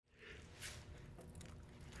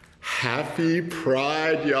Happy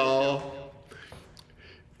Pride, y'all.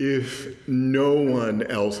 If no one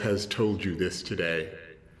else has told you this today,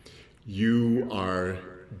 you are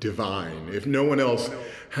divine. If no one else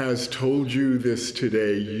has told you this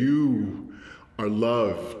today, you are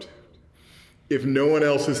loved. If no one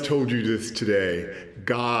else has told you this today,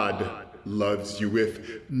 God loves you.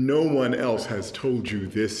 If no one else has told you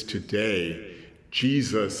this today,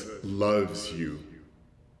 Jesus loves you.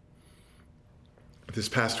 This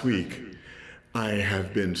past week, I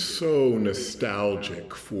have been so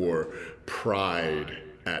nostalgic for Pride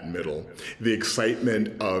at Middle. The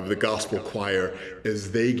excitement of the gospel choir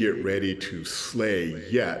as they get ready to slay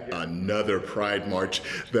yet another Pride March.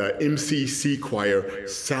 The MCC choir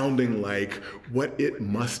sounding like what it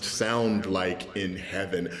must sound like in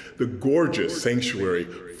heaven. The gorgeous sanctuary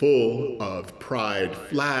full of Pride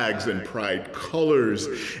flags and Pride colors,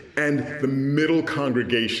 and the middle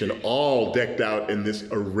congregation all decked out in this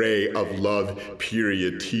array of Love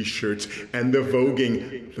Period t-shirts, and the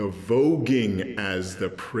voguing as the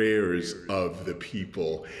prayers of the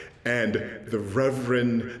people, and the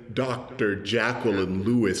Reverend Dr. Jacqueline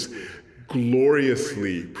Lewis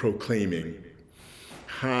gloriously proclaiming,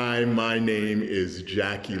 "Hi, my name is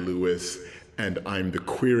Jackie Lewis, and I'm the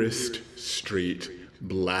queerest straight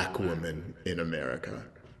Black woman in America."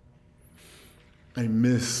 I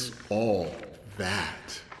miss all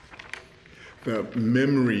that. The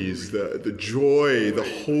memories, the joy, the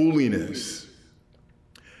holiness.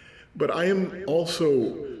 But I am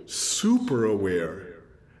also super aware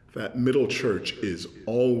that Middle Church is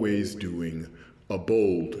always doing a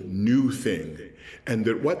bold new thing, and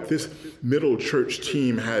that what this Middle Church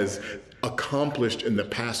team has accomplished in the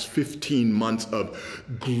past 15 months of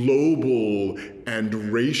global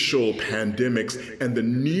and racial pandemics and the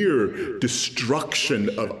near destruction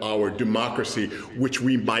of our democracy, which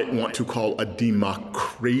we might want to call a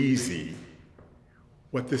democracy,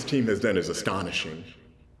 what this team has done is astonishing.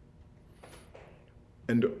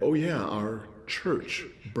 And oh yeah, our church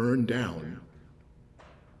burned down.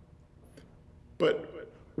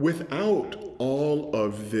 But without all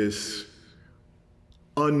of this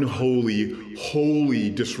unholy, holy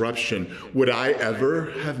disruption, would I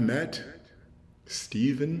ever have met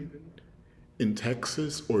Stephen in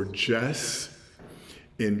Texas, or Jess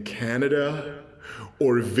in Canada,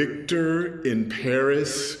 or Victor in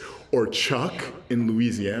Paris, or Chuck in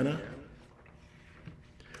Louisiana?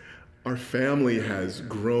 Our family has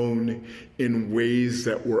grown in ways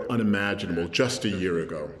that were unimaginable just a year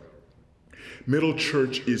ago. Middle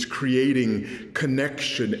Church is creating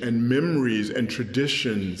connection and memories and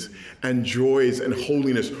traditions and joys and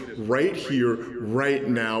holiness right here, right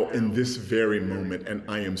now, in this very moment, and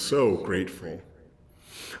I am so grateful.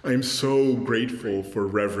 I am so grateful for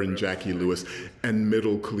Reverend Jackie Lewis and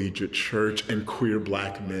Middle Collegiate Church and queer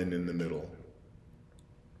Black men in the middle.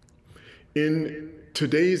 In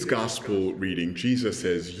today's gospel reading, Jesus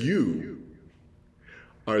says, "You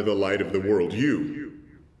are the light of the world." You.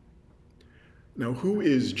 Now, who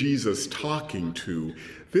is Jesus talking to?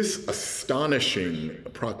 This astonishing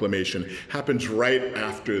proclamation happens right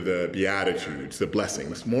after the Beatitudes, the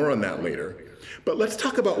blessings. More on that later. But let's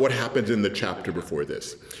talk about what happens in the chapter before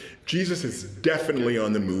this. Jesus is definitely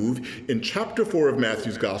on the move. In chapter 4 of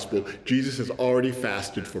Matthew's Gospel, Jesus has already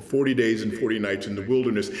fasted for 40 days and 40 nights in the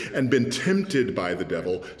wilderness and been tempted by the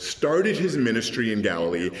devil, started his ministry in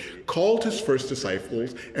Galilee, called his first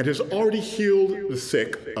disciples, and has already healed the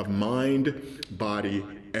sick of mind, body,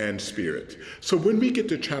 and spirit. So when we get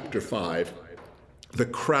to chapter 5, the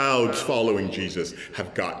crowds following Jesus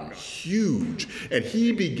have gotten huge, and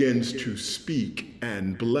he begins to speak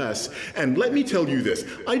and bless. And let me tell you this,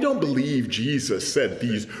 I don't believe Jesus said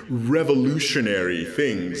these revolutionary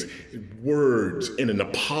things, words in an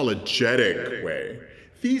apologetic way.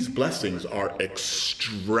 These blessings are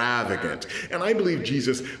extravagant, and I believe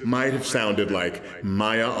Jesus might have sounded like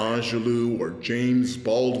Maya Angelou or James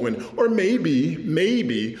Baldwin, or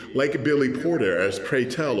maybe like Billy Porter as Pray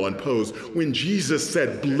Tell on Pose, when Jesus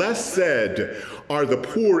said, "Blessed are the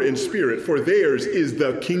poor in spirit, for theirs is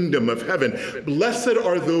the kingdom of heaven. Blessed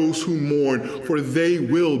are those who mourn, for they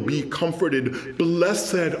will be comforted.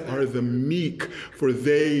 Blessed are the meek, for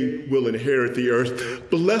they will inherit the earth.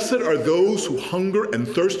 Blessed are those who hunger and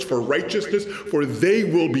thirst for righteousness, for they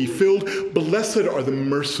will be filled. Blessed are the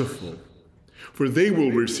merciful, for they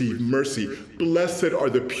will receive mercy. Blessed are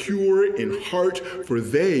the pure in heart, for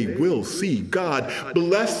they will see God.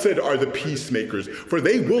 Blessed are the peacemakers, for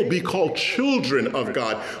they will be called children of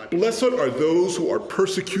God. Blessed are those who are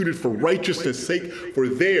persecuted for righteousness' sake, for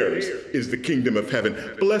theirs is the kingdom of heaven.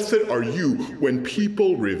 Blessed are you when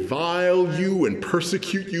people revile you and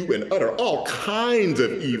persecute you and utter all kinds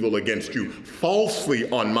of evil against you falsely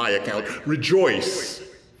on my account. Rejoice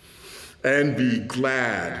and be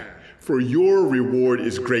glad, for your reward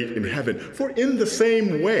is great in heaven. For in the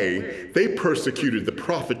same way, they persecuted the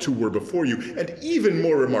prophets who were before you. And even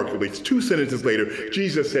more remarkably, 2 sentences later,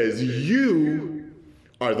 Jesus says, you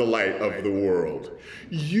are the light of the world.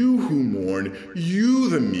 You who mourn, you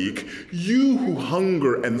the meek, you who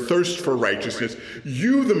hunger and thirst for righteousness,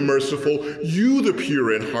 you the merciful, you the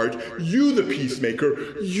pure in heart, you the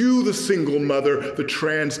peacemaker, you the single mother, the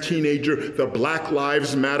trans teenager, the Black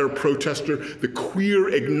Lives Matter protester, the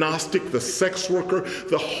queer agnostic, the sex worker,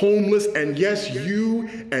 the homeless, and yes, you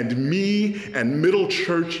and me and middle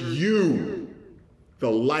church, you,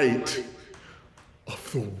 the light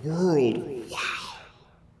of the world. Wow.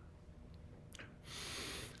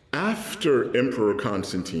 After Emperor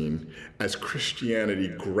Constantine, as Christianity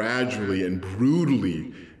gradually and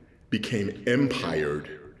brutally became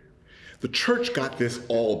empired, the church got this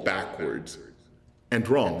all backwards and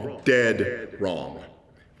wrong, dead wrong.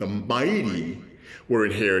 The mighty were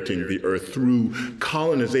inheriting the earth through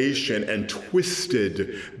colonization and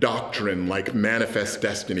twisted doctrine like manifest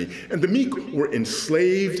destiny, and the meek were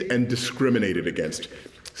enslaved and discriminated against.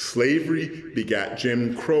 Slavery begat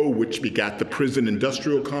Jim Crow, which begat the prison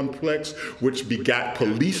industrial complex, which begat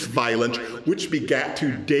police violence, which begat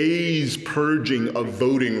today's purging of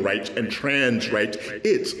voting rights and trans rights.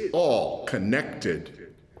 It's all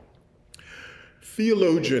connected.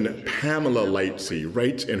 Theologian Pamela Lightsey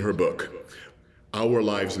writes in her book, Our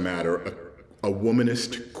Lives Matter, a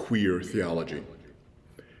Womanist Queer Theology.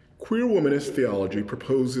 Queer womanist theology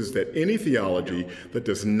proposes that any theology that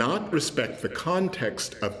does not respect the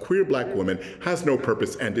context of queer Black women has no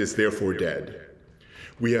purpose and is therefore dead.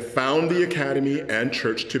 We have found the academy and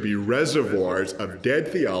church to be reservoirs of dead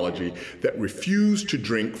theology that refuse to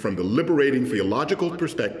drink from the liberating theological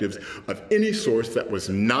perspectives of any source that was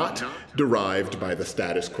not derived by the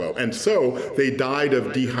status quo. And so they died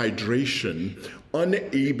of dehydration,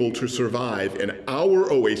 unable to survive in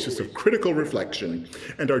our oasis of critical reflection,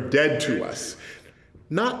 and are dead to us,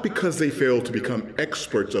 not because they failed to become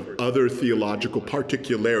experts of other theological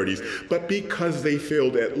particularities, but because they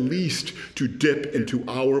failed at least to dip into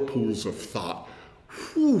our pools of thought.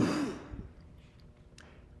 Whew.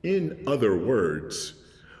 In other words,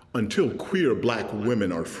 until queer Black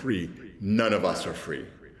women are free, none of us are free.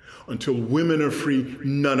 Until women are free,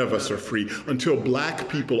 none of us are free. Until Black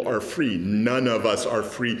people are free, none of us are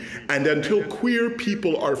free. And until queer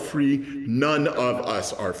people are free, none of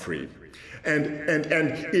us are free. And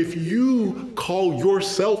if you call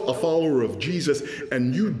yourself a follower of Jesus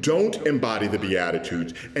and you don't embody the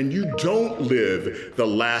Beatitudes and you don't live the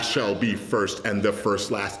last shall be first and the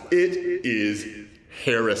first last, it is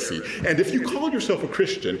heresy. And if you call yourself a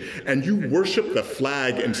Christian and you worship the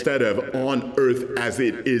flag instead of on earth as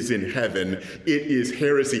it is in heaven, it is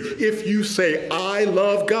heresy. If you say, I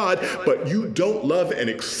love God, but you don't love and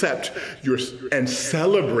accept and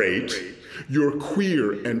celebrate your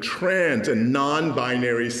queer and trans and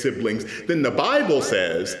non-binary siblings, then the Bible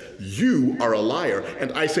says you are a liar.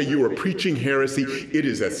 And I say you are preaching heresy. It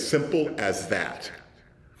is as simple as that.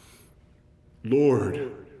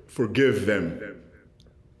 Lord, forgive them.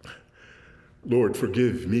 Lord,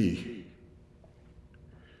 forgive me.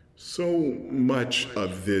 So much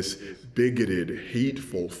of this bigoted,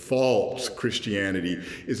 hateful, false Christianity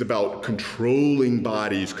is about controlling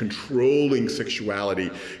bodies, controlling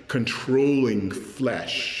sexuality, controlling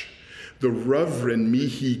flesh. The Reverend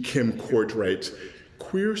Mihi Kim Court writes,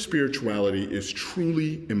 queer spirituality is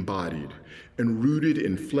truly embodied and rooted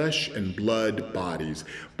in flesh and blood bodies,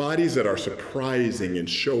 bodies that are surprising and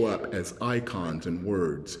show up as icons and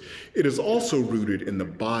words. It is also rooted in the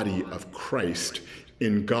body of Christ,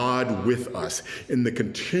 in God with us, in the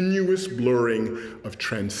continuous blurring of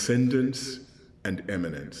transcendence and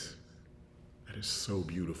immanence. That is so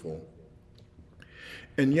beautiful.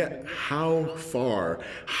 And yet, how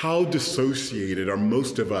dissociated are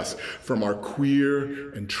most of us from our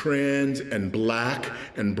queer and trans and Black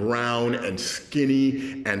and brown and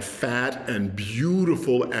skinny and fat and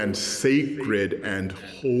beautiful and sacred and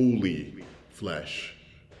holy flesh.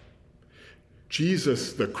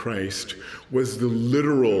 Jesus the Christ was the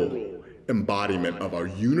literal embodiment of our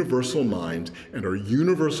universal minds and our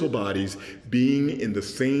universal bodies being in the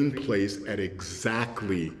same place at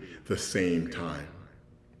exactly the same time.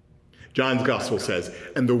 John's gospel says,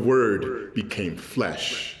 "And the Word became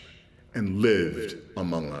flesh and lived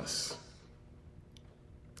among us."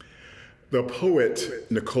 The poet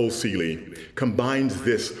Nicole Seeley combines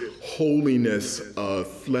this holiness of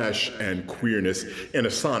flesh and queerness in a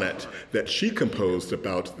sonnet that she composed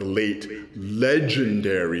about the late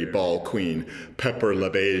legendary ball queen, Pepper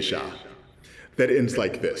LaBeija, that ends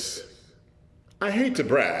like this: "I hate to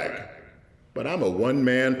brag, but I'm a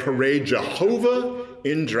one-man parade, Jehovah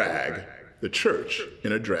in drag, the church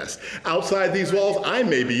in a dress. Outside these walls, I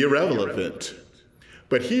may be irrelevant,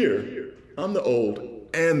 but here, I'm the Old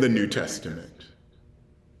and the New Testament."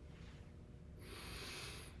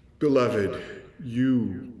 Beloved,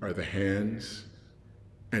 you are the hands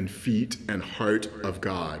and feet and heart of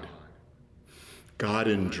God. God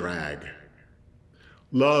in drag.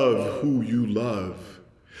 Love who you love.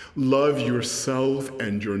 Love yourself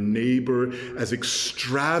and your neighbor as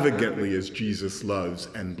extravagantly as Jesus loves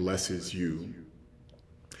and blesses you.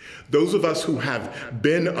 Those of us who have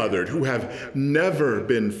been othered, who have never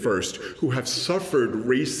been first, who have suffered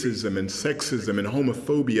racism and sexism and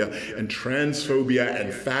homophobia and transphobia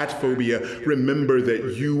and fatphobia, remember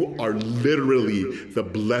that you are literally the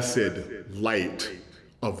blessed light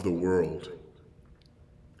of the world.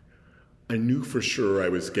 I knew for sure I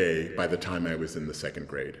was gay by the time I was in the second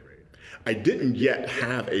grade. I didn't yet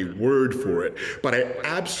have a word for it, but I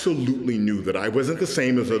absolutely knew that I wasn't the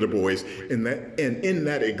same as other boys, and in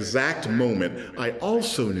that exact moment, I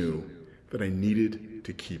also knew that I needed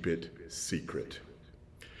to keep it secret.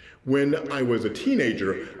 When I was a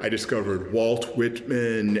teenager, I discovered Walt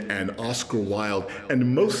Whitman and Oscar Wilde,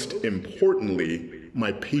 and most importantly,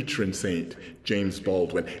 my patron saint, James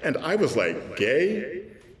Baldwin. And I was like, gay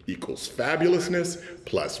equals fabulousness,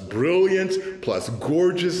 plus brilliance, plus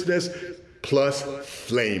gorgeousness, plus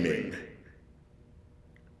flaming.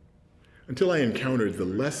 Until I encountered the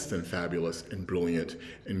less than fabulous and brilliant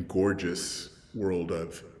and gorgeous world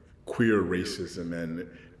of queer racism and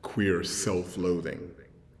queer self-loathing.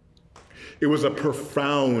 It was a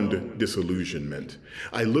profound disillusionment.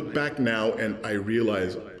 I look back now and I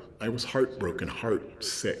realize I was heartbroken, heart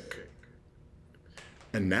sick.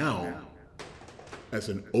 And now, as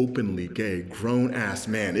an openly gay, grown-ass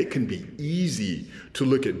man, it can be easy to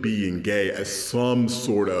look at being gay as some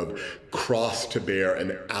sort of cross to bear,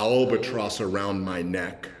 an albatross around my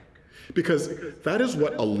neck. Because that is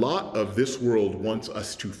what a lot of this world wants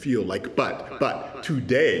us to feel like. But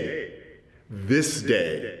today, this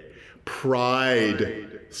day,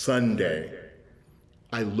 Pride Sunday,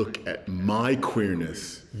 I look at my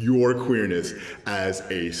queerness, your queerness, as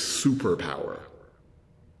a superpower.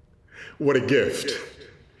 What a gift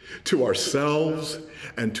to ourselves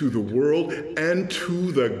and to the world and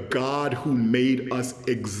to the God who made us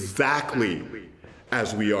exactly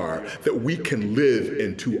as we are, that we can live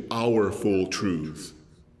into our full truths.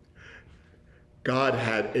 God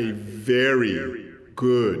had a very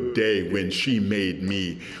good day when she made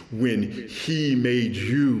me, when he made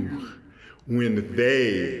you, when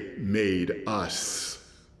they made us.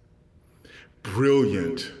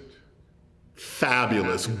 Brilliant,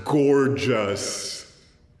 fabulous, gorgeous,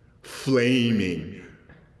 flaming.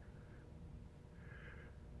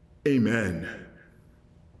 Amen.